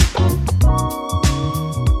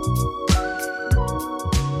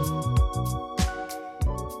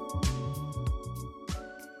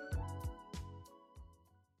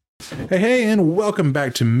Hey, and welcome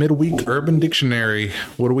back to Midweek Urban Dictionary.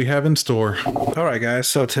 What do we have in store? All right, guys.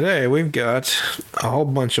 So today we've got a whole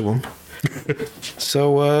bunch of them. This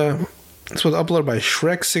was uploaded by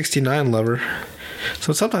Shrek69 Lover.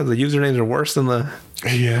 So sometimes the usernames are worse than the...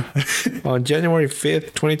 Yeah. On January 5th,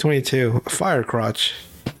 2022, Fire Crotch.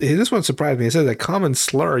 This one surprised me. It says a common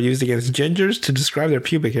slur used against gingers to describe their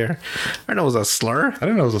pubic hair. I didn't know it was a slur. I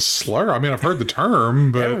didn't know it was a slur. I mean, I've heard the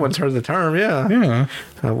term, but... Everyone's heard the term, yeah. Yeah.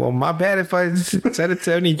 Well, my bad if I said it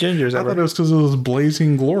to any gingers. I thought it was because it was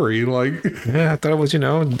blazing glory, like... Yeah, I thought it was,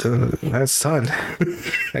 that sun.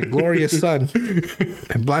 That glorious sun.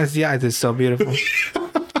 It blinds the eyes. It's so beautiful.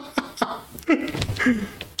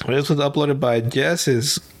 This was uploaded by Jess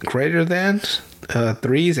is greater than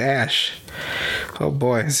threes Ash. Oh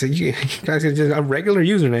boy, so you guys get just a regular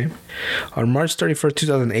username on March 31st,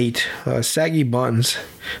 2008. Saggy buns.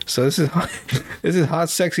 So this is hot,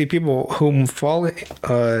 sexy people who fall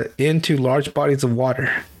into large bodies of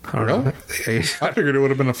water. I don't know. I figured it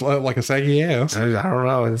would have been like a saggy ass. I don't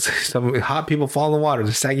know. It's some hot people fall in the water.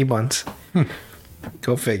 The saggy buns.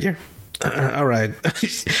 Go figure. All right.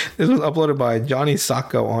 This was uploaded by Johnny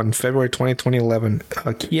Sacco on February 20, 2011.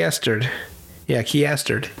 Keistered. Yeah,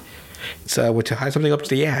 keistered. It's to hide something up to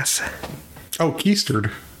the ass. Oh,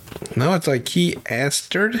 keistered. No, it's like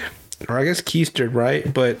keistered. Or I guess keistered,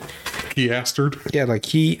 right? But... Keistered? Yeah, like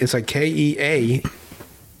key. It's like K-E-A.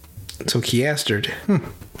 So keistered.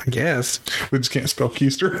 I guess. We just can't spell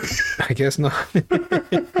keister. I guess not.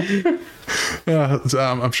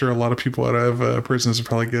 I'm sure a lot of people out of prisons would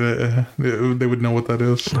probably get it. They would know what that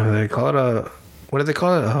is. They call it what do they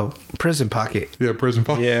call it? A prison pocket. Yeah, prison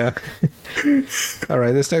pocket. Yeah. All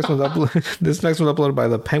right. This next one's uploaded by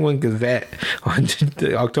the Penguin Gazette on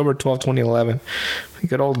October 12, 2011.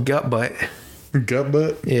 Good old gut butt. Gut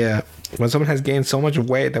butt? Yeah. When someone has gained so much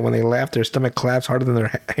weight that when they laugh, their stomach claps harder than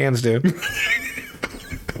their hands do.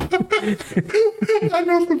 I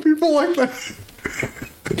know some people like that.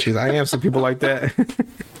 Jeez, I am some people like that.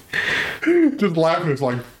 Just laughing. It's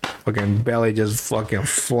like... Fucking belly just fucking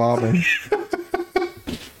flopping.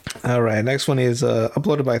 All right, next one is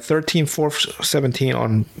uploaded by 13/4/17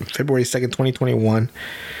 on February 2nd, 2021.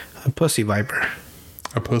 A pussy viper.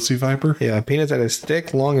 A pussy viper? Yeah, a penis that is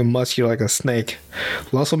thick, long, and muscular like a snake.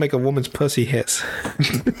 Will also make a woman's pussy hiss.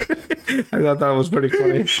 I thought that was pretty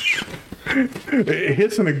funny. It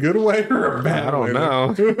hits in a good way or a bad way? I don't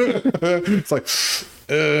know. It's like,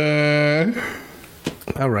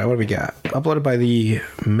 All right, what do we got? Uploaded by the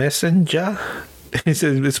Messenger. It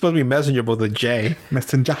says it's supposed to be Messenger, but with a J.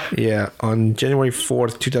 Messenger. Yeah, on January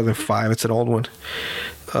 4th, 2005. It's an old one.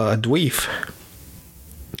 Dweef.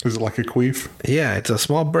 Is it like a queef? Yeah, it's a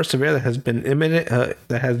small burst of air that has been emitted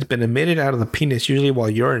out of the penis, usually while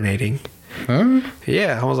urinating. Huh?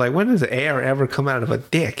 Yeah, I was like, when does air ever come out of a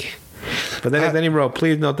dick? But then he wrote,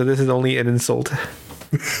 please note that this is only an insult.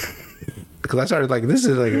 Because I started like, this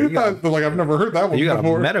is like... Like, I've never heard that one before. You got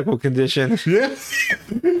a medical condition. Yeah.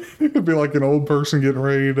 It'd be like an old person getting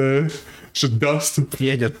ready to... It's just dust.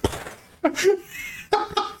 Yeah, just...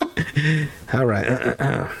 All right.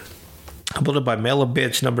 Uploaded by Mela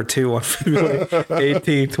Bitch number 2 on February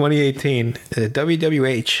 18, 2018.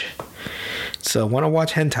 WWH. So, want to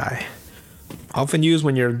watch hentai. Often used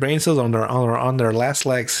when your brain cells are on their last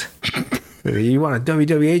legs. You want a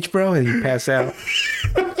WWH, bro? And you pass out.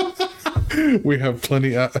 We have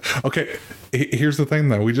plenty. Okay, here's the thing,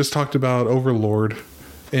 though. We just talked about Overlord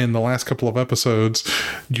in the last couple of episodes.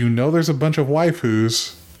 You know there's a bunch of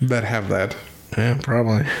waifus that have that. Yeah,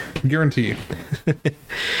 probably. Guarantee.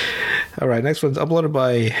 All right, next one's uploaded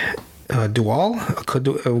by Dual.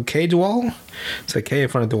 K Dual? It's a K in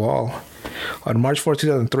front of Dual. On March 4,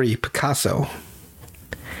 2003, Picasso.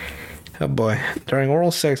 Oh boy. During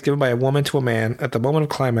oral sex given by a woman to a man, at the moment of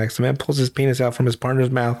climax, the man pulls his penis out from his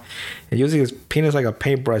partner's mouth and using his penis like a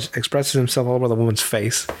paintbrush, expresses himself all over the woman's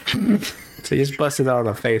face. So he just busted out on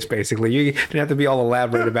the face, basically. You didn't have to be all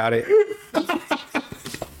elaborate about it.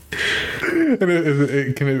 And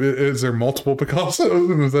is there multiple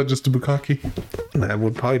Picassos? And is that just a bukkake? That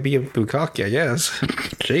would probably be a bukkake, I guess.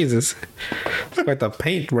 Jesus. It's quite the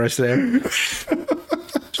paintbrush there.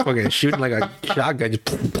 Just fucking shooting like a shotgun.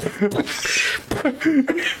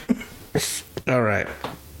 All right.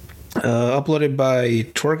 Uploaded by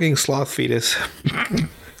Twerking Sloth Fetus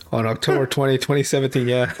on October 20, 2017.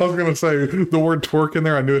 Yeah. I was going to say the word twerk in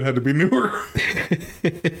there. I knew it had to be newer.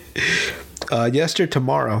 Yesterday,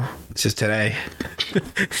 tomorrow. It's just today.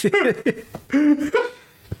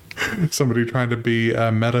 Somebody trying to be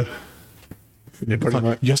meta.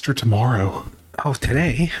 Yesterday, tomorrow. Oh,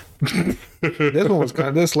 today.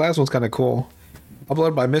 This last one's kind of cool.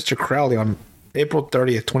 Uploaded by Mr. Crowley on April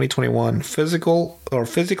 30th, 2021. Physical or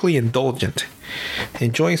physically indulgent.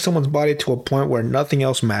 Enjoying someone's body to a point where nothing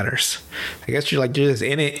else matters. I guess you're just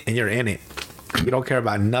in it and you're in it. You don't care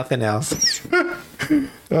about nothing else.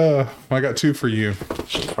 I got two for you.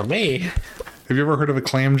 For me, Have you ever heard of a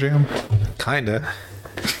clam jam? kinda.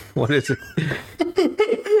 What is it?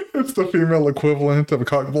 It's the female equivalent of a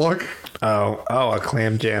cock block. Oh, a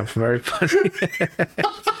clam jam. Very funny.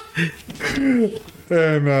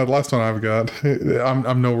 And last one I've got.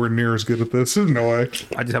 I'm nowhere near as good at this. No way.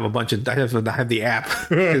 I just have a bunch of. I have the app.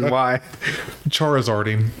 Is why.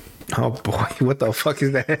 Charizarding. Oh boy, what the fuck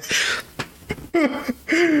is that?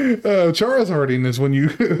 Charizarding is when you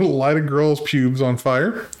light a girl's pubes on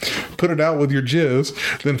fire, put it out with your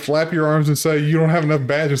jizz, then flap your arms and say, "You don't have enough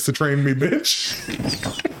badges to train me, bitch."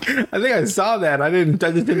 I think I saw that. I just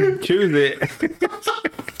didn't choose it.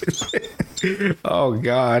 Oh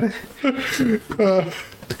God.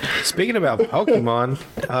 Speaking about Pokemon,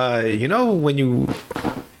 when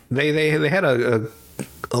they had a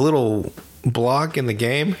little block in the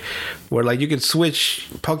game where like you could switch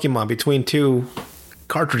Pokemon between two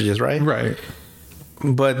cartridges, right? Right.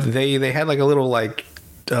 But they had like a little like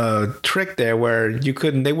trick there where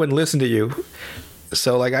they wouldn't listen to you.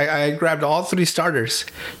 So like I grabbed all three starters: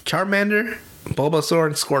 Charmander, Bulbasaur,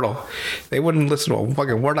 and Squirtle. They wouldn't listen to a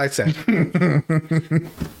fucking word I said.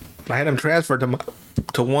 I had them transferred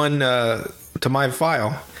to my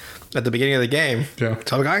file at the beginning of the game. Yeah.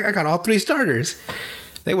 So I got all three starters.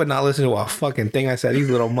 They would not listen to a fucking thing I said.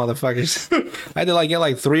 These little motherfuckers. I had to get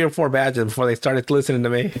like 3 or 4 badges before they started listening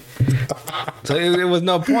to me. So it was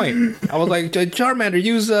no point. I was like, Charmander,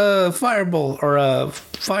 use a fireball or a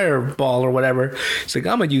fireball or whatever. It's like,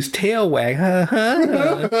 I'm gonna use tail wag.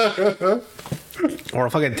 Or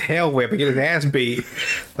a fucking tail whip and get his ass beat.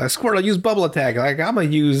 Like, Squirtle, use bubble attack. Like, I'm gonna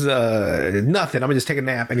use nothing. I'm gonna just take a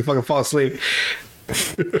nap and he fucking fall asleep.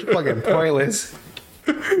 Fucking pointless.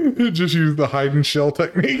 Just use the hide and shell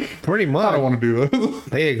technique. Pretty much. I don't want to do this.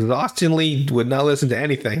 They exhaustingly would not listen to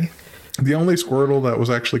anything. The only Squirtle that was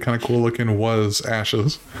actually kind of cool looking was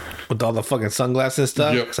Ash's. With all the fucking sunglasses and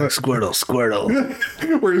stuff. Yep. It's like,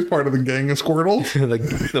 Squirtle. Where he's part of the gang of Squirtle.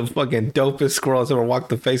 the fucking dopest squirrel that's ever walked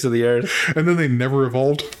the face of the earth. And then they never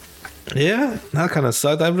evolved. Yeah, that kind of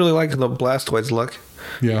sucked. I really like the Blastoise look.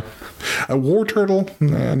 Yeah. A War Turtle?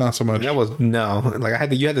 Nah, not so much. That was, no.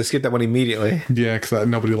 Like, you had to skip that one immediately. Yeah, because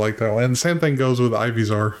nobody liked that one. And the same thing goes with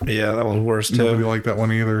Ivysaur. Yeah, that one's worse, too. Nobody liked that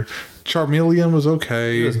one either. Charmeleon was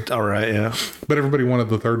okay. It was all right, yeah. But everybody wanted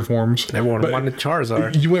the third forms. Everyone wanted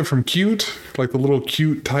Charizard. You went from cute, like the little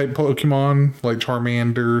cute type Pokemon, like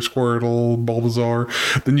Charmander, Squirtle,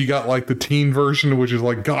 Bulbasaur. Then you got like the teen version, which is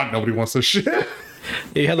like, God, nobody wants this shit.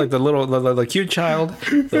 You had like the cute child,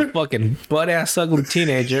 the fucking butt ass ugly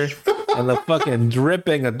teenager, and the fucking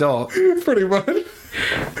dripping adult. Pretty much.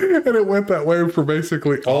 And it went that way for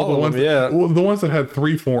basically all the ones. Them, yeah. Well, the ones that had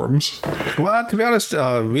 3 forms. Well, to be honest,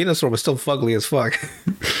 Venusaur was still fugly as fuck.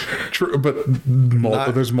 True, but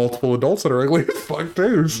there's multiple adults that are ugly as fuck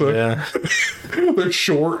too. So Yeah. they're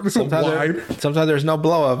short, wide. Sometimes there's no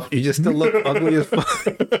blow up. You just still look ugly as fuck.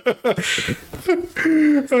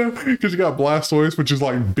 Because you got Blastoise, which is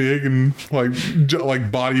like big and like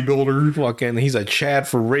bodybuilder. Fucking, he's a Chad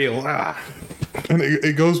for real. Ah. And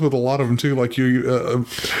it goes with a lot of them too. Like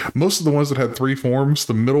most of the ones that had 3 forms,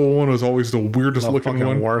 the middle one was always the weirdest looking fucking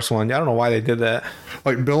one. Worst one. I don't know why they did that.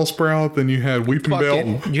 Like Bellsprout, then you had Weeping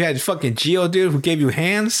Bell. You had fucking Geodude who gave you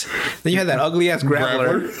hands. Then you had that ugly ass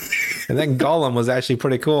Graveler. And then Golem was actually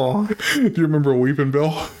pretty cool. Do you remember Weeping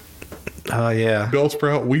Bell? Oh, yeah.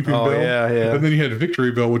 Bellsprout, Weeping Bell. Yeah. And then you had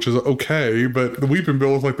Victory Bell, which is okay, but the Weeping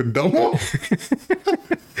Bell was like the dumb one.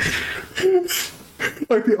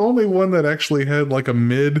 Like the only one that actually had like a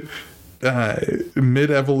mid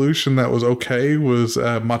evolution that was okay was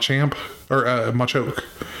Machamp or Machoke.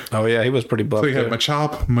 Oh, yeah. He was pretty buff. So you had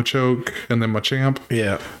Machop, Machoke, and then Machamp.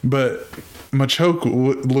 Yeah. But Machoke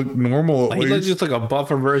looked normal at He least. looked just like a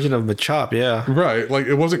buffer version of Machop, yeah. Right. Like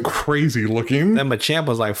it wasn't crazy looking. Then Machamp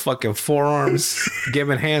was like fucking forearms,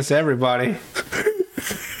 giving hands to everybody.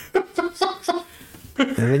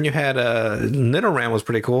 And then you had Nidoran was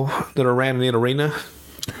pretty cool. Nidoran and Nidorina.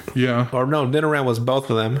 Yeah. Or no, Nidoran was both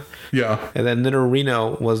of them. Yeah. And then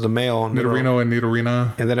Nidorino was the male. Nidorino and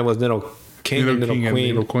Nidorina. And then it was Nido King and Nido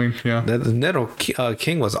Queen. Nido Queen, yeah. The Nido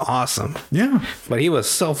King was awesome. Yeah. But he was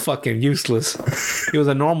so fucking useless. He was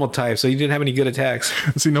a normal type, so he didn't have any good attacks.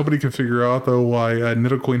 See, nobody could figure out, though, why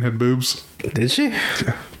Nido Queen had boobs. Did she?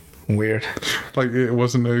 Weird. Like, it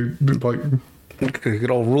wasn't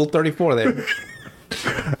Good old Rule 34 there.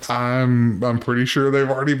 I'm pretty sure they've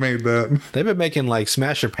already made that. They've been making like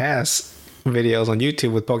smash or pass videos on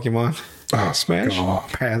YouTube with Pokemon. Oh, Smash. God.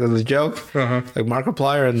 Pass. That's a joke. Uh-huh. Like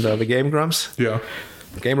Markiplier and the Game Grumps. Yeah.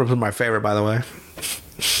 Game Grumps are my favorite, by the way.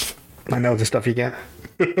 I know the stuff you get.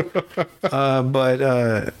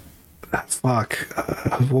 Fuck.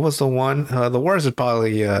 What was the one? The worst is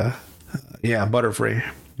probably Butterfree.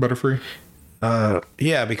 Butterfree?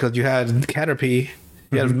 Yeah, because you had Caterpie,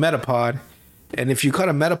 you had a Metapod, and if you caught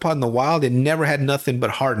a Metapod in the wild, it never had nothing but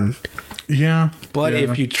Harden. Yeah. But yeah.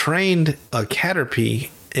 if you trained a Caterpie,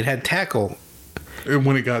 it had Tackle.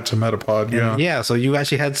 When it got to Metapod, yeah. Yeah, so you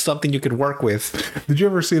actually had something you could work with. Did you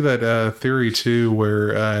ever see that theory, too,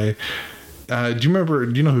 where... do you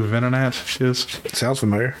know who Venonat is? Sounds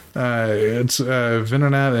familiar. It's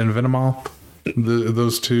Venonat and Venomoth.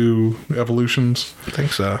 Those two evolutions. I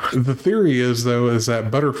think so. The theory is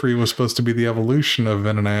that Butterfree was supposed to be the evolution of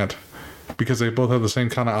Venonat because they both have the same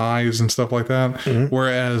kind of eyes and stuff like that. Mm-hmm.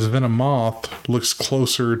 Whereas Venomoth looks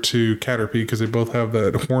closer to Caterpie because they both have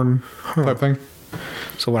that horn type thing.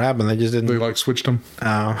 So what happened? They just didn't... They like switched them.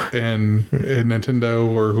 Oh. And Nintendo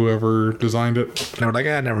or whoever designed it. They were like,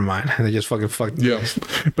 never mind. They just fucking fucked. Yeah.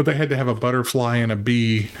 But they had to have a butterfly and a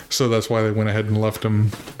bee, so that's why they went ahead and left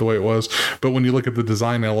them the way it was. But when you look at the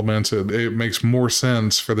design elements, it makes more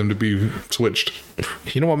sense for them to be switched.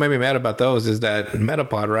 You know what made me mad about those is that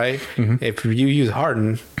Metapod, right? Mm-hmm. If you use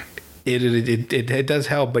Harden, it does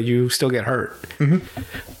help, but you still get hurt. Mm-hmm.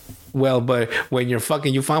 Well, but when you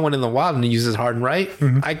find one in the wild and it uses Harden, right?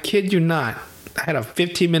 Mm-hmm. I kid you not. I had a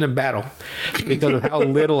 15-minute battle because of how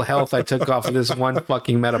little health I took off of this one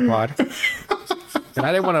fucking Metapod. And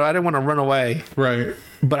I didn't want to run away. Right.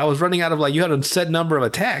 But I was running out of you had a set number of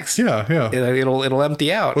attacks. Yeah. It'll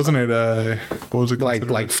empty out. Wasn't it what was it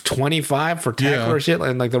like 25 for tackle or shit?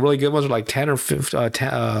 And like the really good ones are like 10 or 5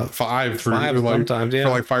 5 for sometimes, yeah. For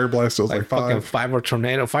like Fire Blast it was like 5. 5 or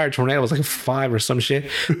Tornado. Fire Tornado was like 5 or some shit.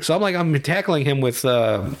 So I'm tackling him with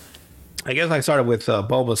I guess I started with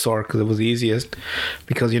Bulbasaur because it was the easiest.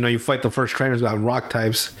 Because, you fight the first trainers about rock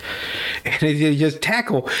types. And you just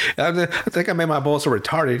tackle. I think I made my Bulbasaur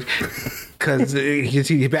retarded. Because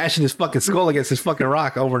he's bashing his fucking skull against his fucking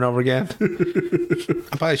rock over and over again.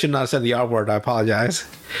 I probably should not have said the R word. I apologize.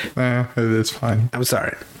 It's fine. I'm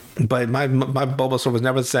sorry. But my Bulbasaur was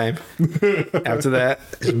never the same. After that,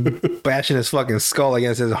 bashing his fucking skull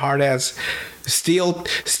against his hard ass steel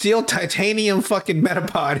titanium fucking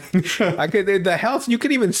Metapod. The health, you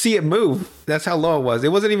could even see it move. That's how low it was.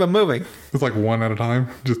 It wasn't even moving. It's like one at a time.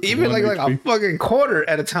 Just even like a fucking quarter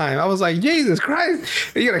at a time. I was like, Jesus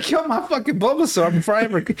Christ, you're gonna kill my fucking Bulbasaur before I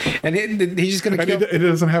ever. And he's just gonna kill. It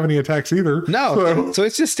doesn't have any attacks either. No, so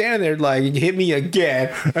it's just standing there like, hit me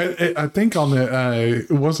again. I think on the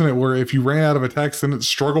wasn't it where if you ran out of attacks then it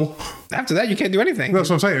struggle. After that, you can't do anything. That's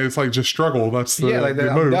what I'm saying. It's like just struggle. That's the I'm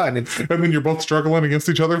move. done. And then you're both struggling against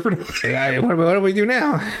each other for. What do we do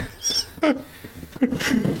now?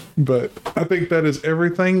 But I think that is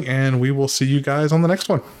everything, and we will see you guys on the next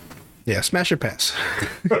one. Yeah, smash or pass.